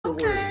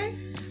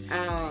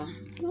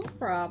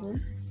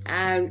problem.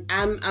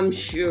 I'm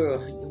sure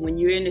when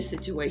you're in a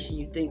situation,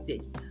 you think that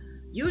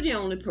you're the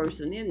only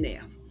person in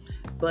there.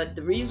 But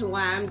the reason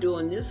why I'm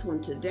doing this one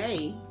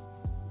today,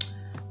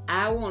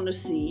 I want to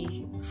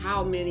see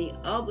how many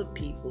other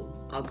people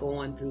are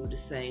going through the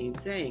same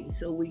thing.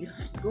 So we're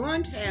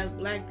going to have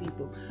black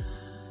people.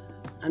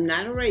 I'm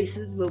not a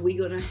racist, but we're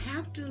going to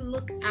have to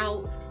look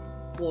out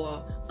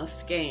for a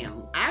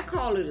scam. I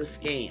call it a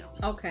scam.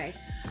 Okay.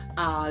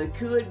 It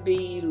could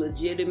be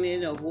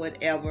legitimate or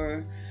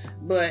whatever,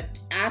 but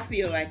I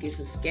feel like it's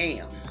a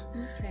scam.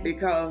 Okay.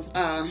 Because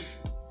I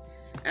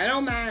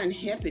don't mind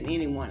helping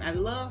anyone. I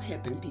love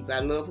helping people. I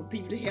love for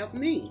people to help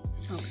me.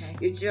 Okay.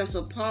 It's just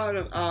a part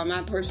of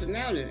my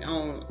personality.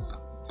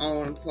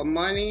 On for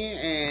money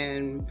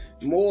and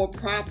more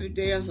profit,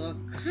 there's a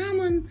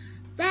common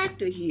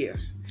factor here.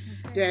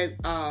 Okay.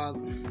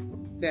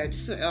 That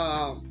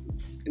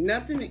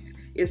nothing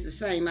is the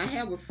same. I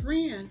have a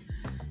friend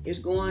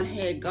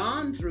had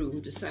gone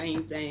through the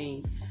same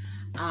thing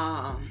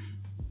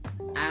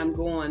I'm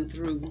going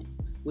through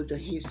with a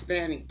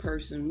Hispanic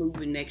person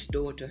moving next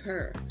door to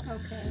her.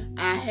 Okay.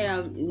 I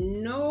have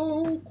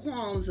no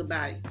qualms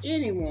about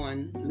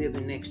anyone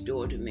living next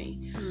door to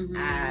me. Mm-hmm.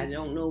 I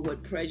don't know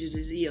what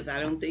prejudice is. I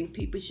don't think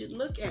people should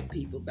look at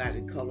people by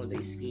the color of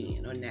their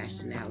skin or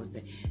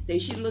nationality. They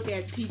should look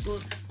at people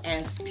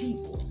as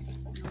people.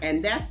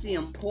 And that's the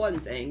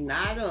important thing,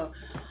 not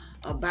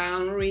a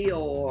boundary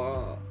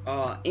or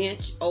an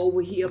inch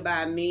over here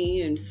by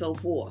me and so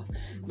forth.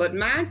 But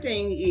my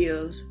thing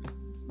is,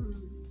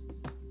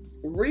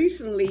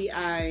 recently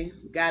I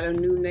got a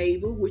new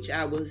neighbor, which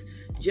I was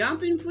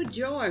jumping for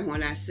joy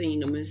when I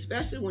seen him,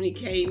 especially when he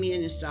came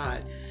in and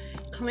started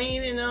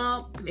cleaning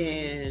up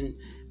and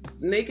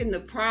making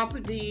the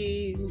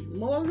property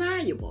more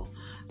valuable.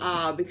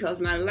 Because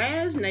my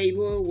last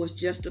neighbor was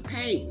just a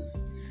pain.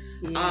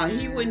 Yeah.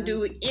 He wouldn't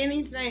do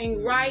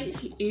anything right.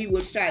 He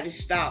would try to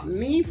stop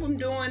me from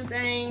doing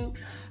things.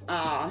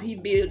 He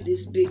built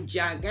this big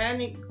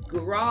gigantic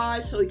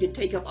garage so he could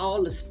take up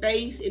all the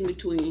space in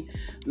between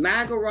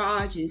my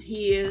garage and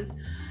his.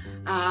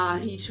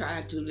 He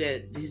tried to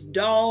let his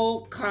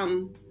dog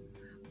come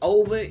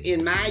over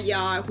in my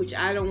yard, which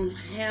I don't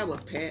have a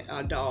pet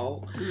or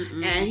dog.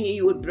 Mm-mm. And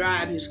he would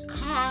drive his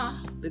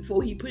car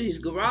before he put his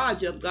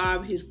garage up,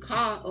 drive his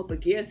car up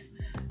against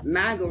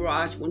my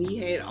garage when he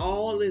had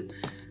all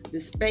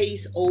the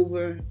space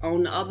over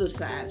on the other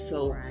side.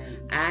 So Right.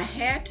 I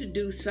had to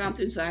do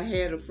something. So I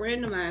had a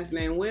friend of mine,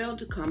 Manuel,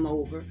 to come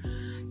over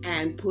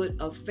and put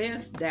a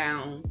fence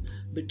down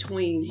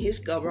between his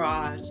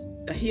garage,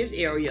 his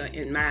area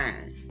and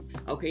mine.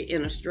 Okay,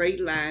 in a straight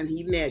line.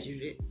 He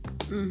measured it.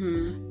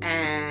 Mm-hmm.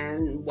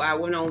 And while I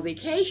went on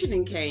vacation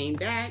and came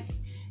back,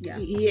 Yeah.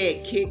 he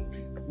had kicked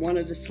one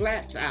of the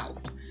slats out.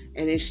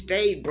 And it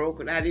stayed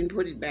broken. I didn't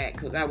put it back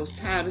because I was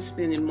tired of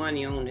spending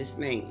money on this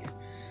man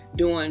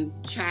doing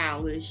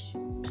childish,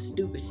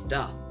 stupid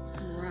stuff.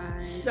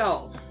 Right.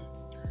 So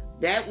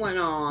that went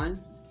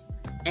on,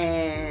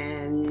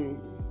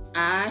 and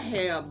I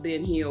have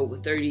been here over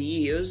 30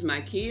 years. My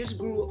kids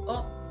grew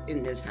up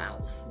in this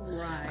house.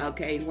 Right.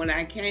 Okay, when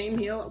I came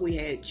here, we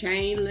had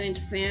chain link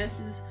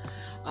fences,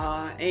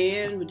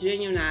 and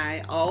Virginia and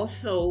I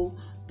also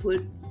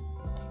put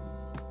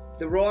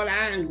the wrought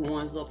iron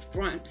ones up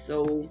front,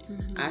 so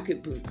Mm-hmm. I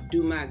could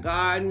do my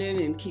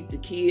gardening and keep the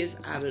kids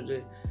out of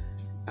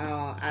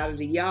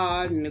the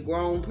yard and the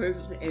grown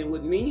purpose. And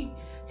with me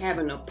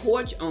having a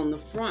porch on the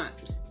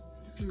front,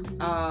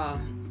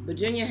 Mm-hmm.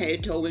 Virginia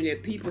had told me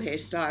that people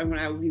had started, when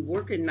I would be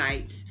working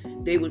nights,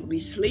 they would be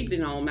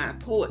sleeping on my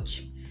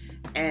porch,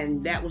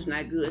 and that was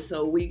not good.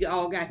 So we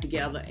all got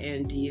together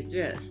and did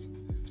this.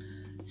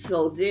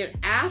 So then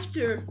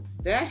after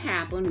that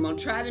happened, I'm gonna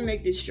try to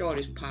make this short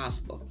as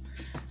possible.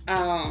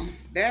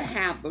 That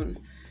happened.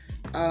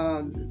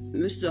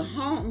 Mr.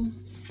 Home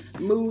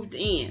moved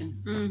in.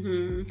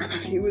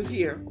 Mm-hmm. He was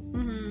here.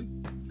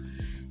 Mm-hmm.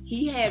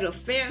 He had a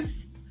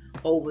fence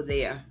over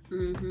there,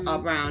 Mm-hmm.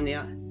 around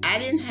there. I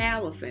didn't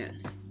have a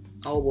fence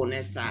over on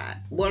that side.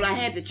 Well, I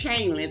had the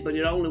chain link, but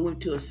it only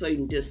went to a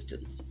certain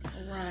distance.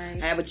 Right.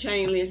 I have a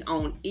chain link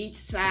on each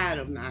side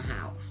of my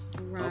house.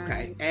 Right.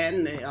 Okay,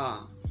 and the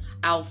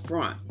out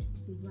front.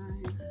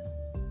 Right.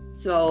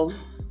 So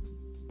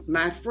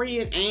my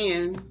friend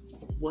Ann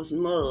was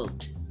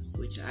mugged,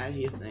 which I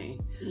hear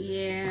thing.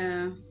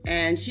 Yeah.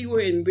 And she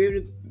was in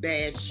really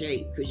bad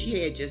shape because she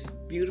had just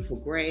beautiful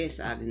grass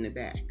out in the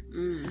back.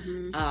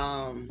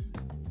 Mm-hmm.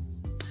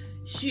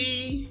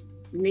 She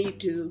needed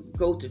to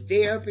go to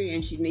therapy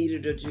and she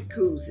needed a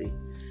jacuzzi.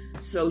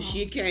 So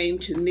she came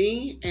to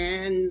me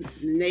and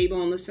the neighbor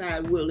on the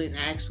side, Willie, and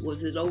asked,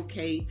 was it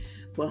okay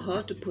for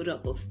her to put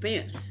up a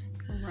fence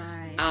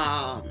Right.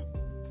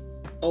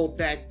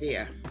 back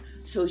there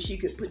so she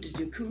could put the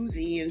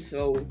jacuzzi in,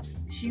 so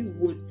she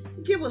would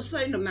give a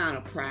certain amount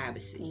of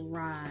privacy.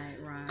 Right.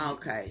 Right.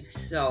 Okay,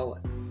 so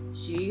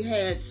she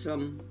had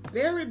some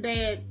very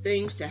bad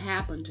things to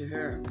happen to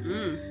her,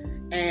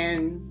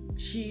 and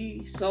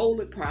she sold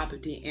the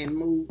property and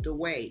moved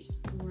away.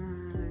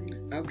 Right.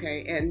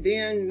 Okay, and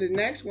then the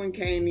next one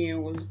came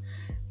in was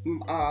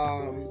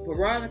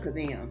Veronica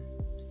them,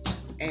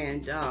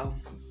 and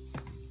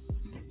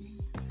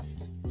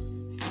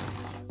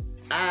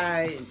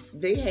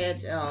they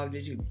had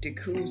the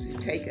cruiser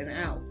taken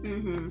out,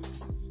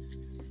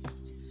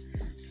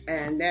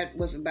 and that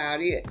was about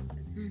it.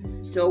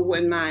 So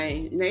when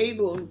my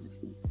neighbor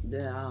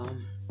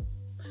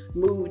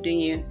moved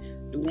in,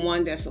 the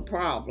one that's a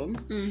problem,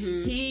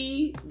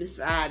 he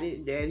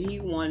decided that he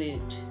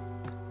wanted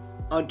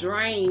a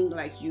drain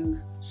like you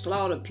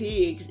slaughter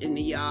pigs in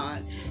the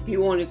yard. He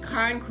wanted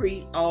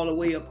concrete all the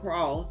way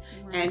across,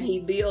 and he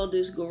built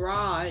this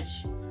garage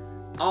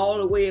all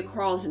the way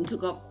across and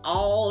took up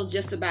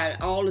just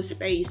about all the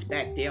space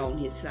back there on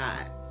his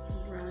side.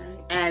 Right.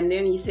 And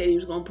then he said he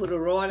was going to put a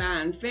wrought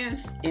iron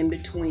fence in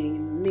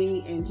between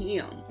me and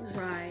him.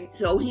 Right.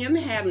 So him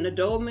having a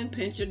Doberman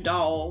Pinscher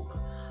dog,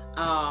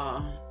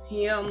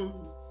 him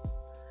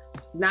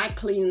not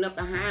cleaning up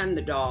behind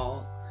the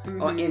dog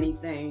or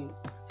anything,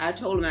 I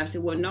told him, I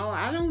said, well, no,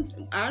 I don't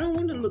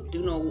want to look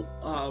through no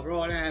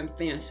wrought iron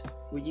fence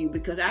with you,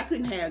 because I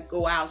couldn't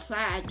go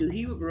outside till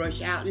he would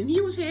rush out, and he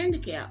was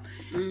handicapped.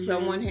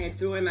 Someone had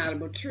thrown him out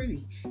of a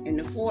tree in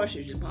the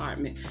forestry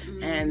department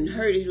and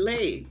hurt his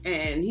leg,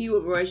 and he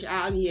would rush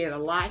out. He had a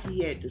lot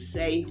he had to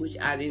say, which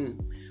I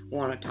didn't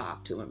want to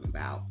talk to him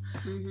about.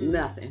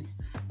 Nothing.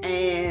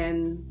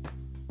 And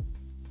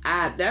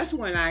that's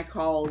when I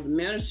called the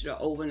minister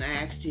over and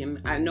asked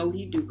him. I know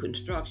he do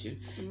construction.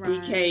 He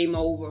came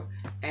over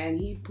and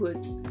he put,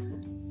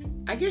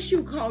 I guess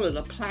you would call it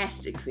a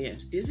plastic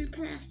fence. Is it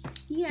plastic?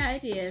 Yeah,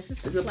 it is.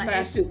 It's a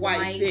plastic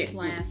white fence.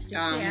 Plastic,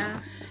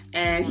 yeah.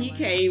 And he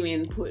came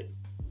and put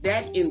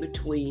that in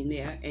between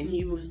there, and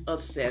he was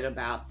upset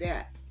about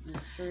that.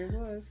 I'm sure it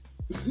was.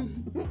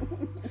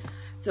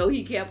 So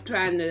he kept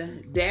trying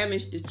to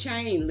damage the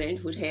chain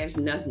link, which has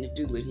nothing to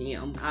do with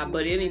him,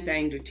 but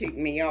anything to tick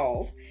me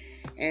off.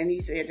 And he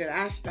said that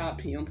I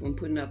stopped him from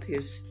putting up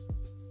his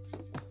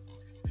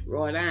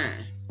wrought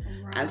iron.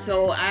 And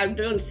so I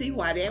don't see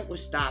why that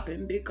was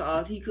stopping,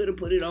 because he could have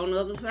put it on the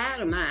other side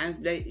of mine.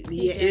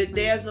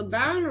 There's a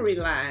boundary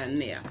line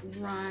there.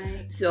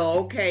 Right. So,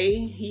 okay,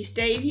 he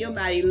stayed here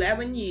about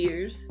 11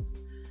 years.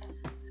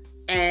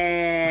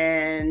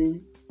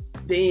 And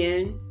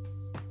then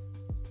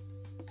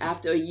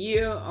after a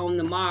year on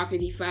the market,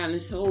 he finally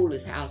sold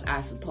his house,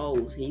 I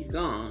suppose. He's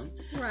gone.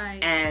 Right.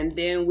 And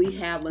then we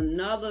have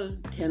another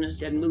tenant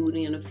that moved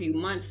in a few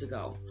months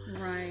ago.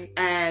 Right.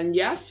 And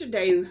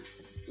yesterday,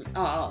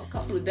 a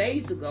couple of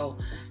days ago,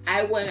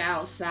 I went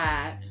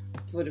outside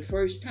for the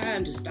first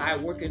time to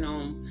start working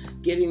on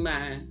getting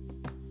my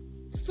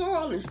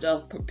soil and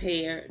stuff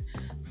prepared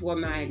for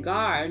my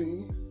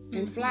garden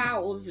and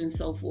flowers and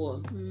so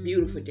forth.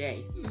 Beautiful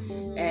day.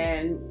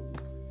 And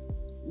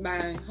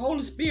my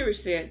Holy Spirit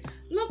said,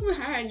 look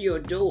behind your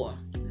door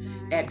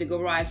at the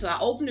garage. So I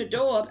opened the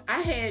door up.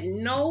 I had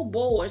no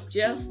boards,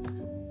 just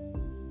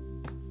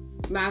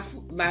my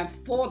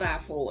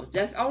 4x4s.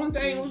 That's the only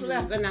thing that was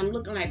left. And I'm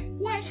looking like,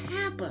 what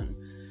happened?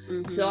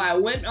 So I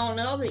went on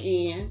the other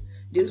end.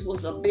 This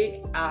was a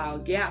big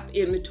gap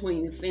in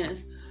between the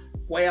fence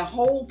where a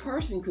whole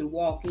person could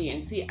walk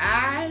in. See,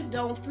 I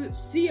don't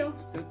feel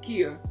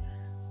secure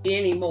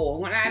anymore.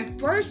 When I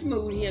first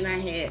moved here and I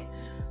had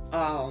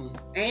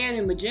Ann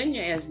and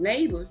Virginia as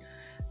neighbors,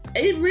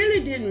 it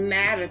really didn't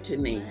matter to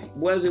me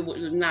whether it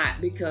was not,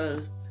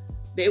 because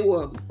they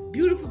were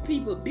beautiful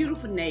people,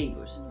 beautiful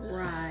neighbors.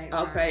 Right.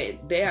 Okay.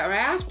 Right.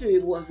 Thereafter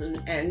it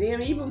wasn't, and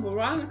then even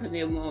Veronica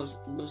them was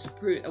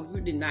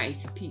pretty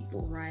nice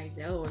people. Right.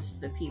 Those was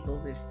the people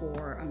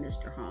before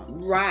Mr.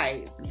 Holmes.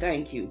 Right. Yeah.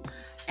 Thank you.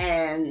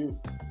 And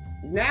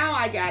now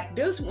I got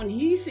this one.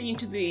 He seemed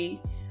to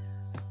be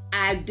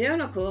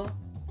identical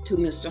to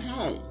Mr.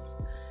 Holmes.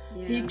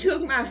 Yeah, he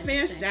took my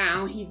fence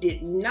down. He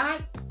did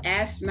not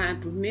ask my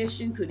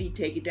permission. Could he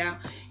take it down?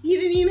 He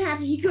didn't even have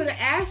to. He could have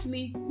asked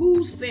me,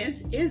 whose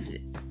fence is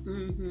it?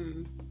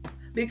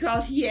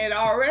 Because he had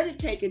already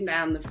taken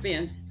down the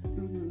fence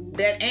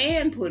that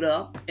Ann put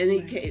up,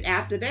 and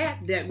after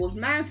that was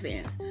my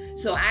fence.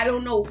 So I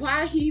don't know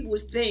why he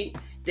would think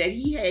that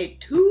he had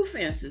two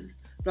fences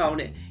on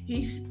it.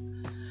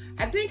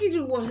 I think it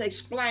was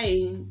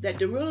explained that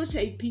the real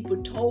estate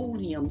people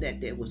told him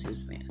that that was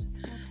his fence.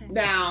 Okay.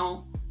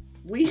 Now,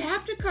 we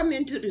have to come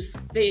into this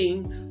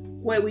thing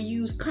where we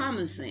use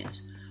common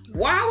sense.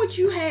 Why would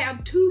you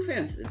have two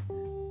fences?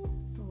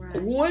 Right.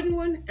 A wooden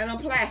one and a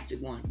plastic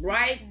one,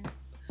 right? Okay.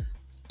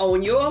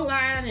 On your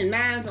line and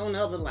mine's on the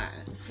other line.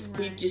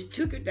 Right. He just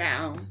took it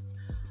down.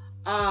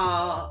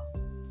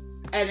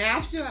 And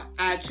after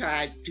I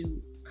tried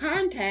to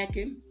contact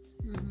him,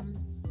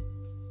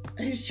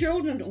 his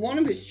children, one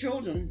of his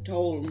children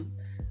told him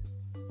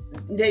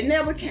they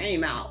never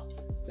came out.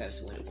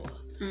 That's what it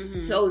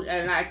was. So,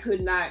 and I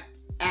could not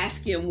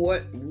ask him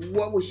what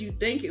was you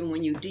thinking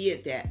when you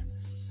did that.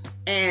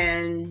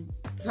 And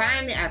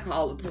finally I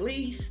called the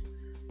police,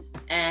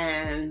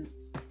 and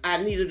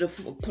I needed a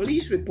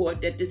police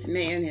report that this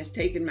man has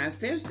taken my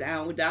fence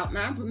down without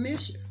my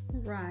permission.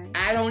 Right.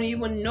 I don't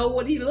even know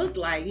what he looked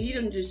like. He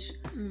done just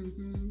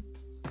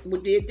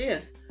did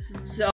this. So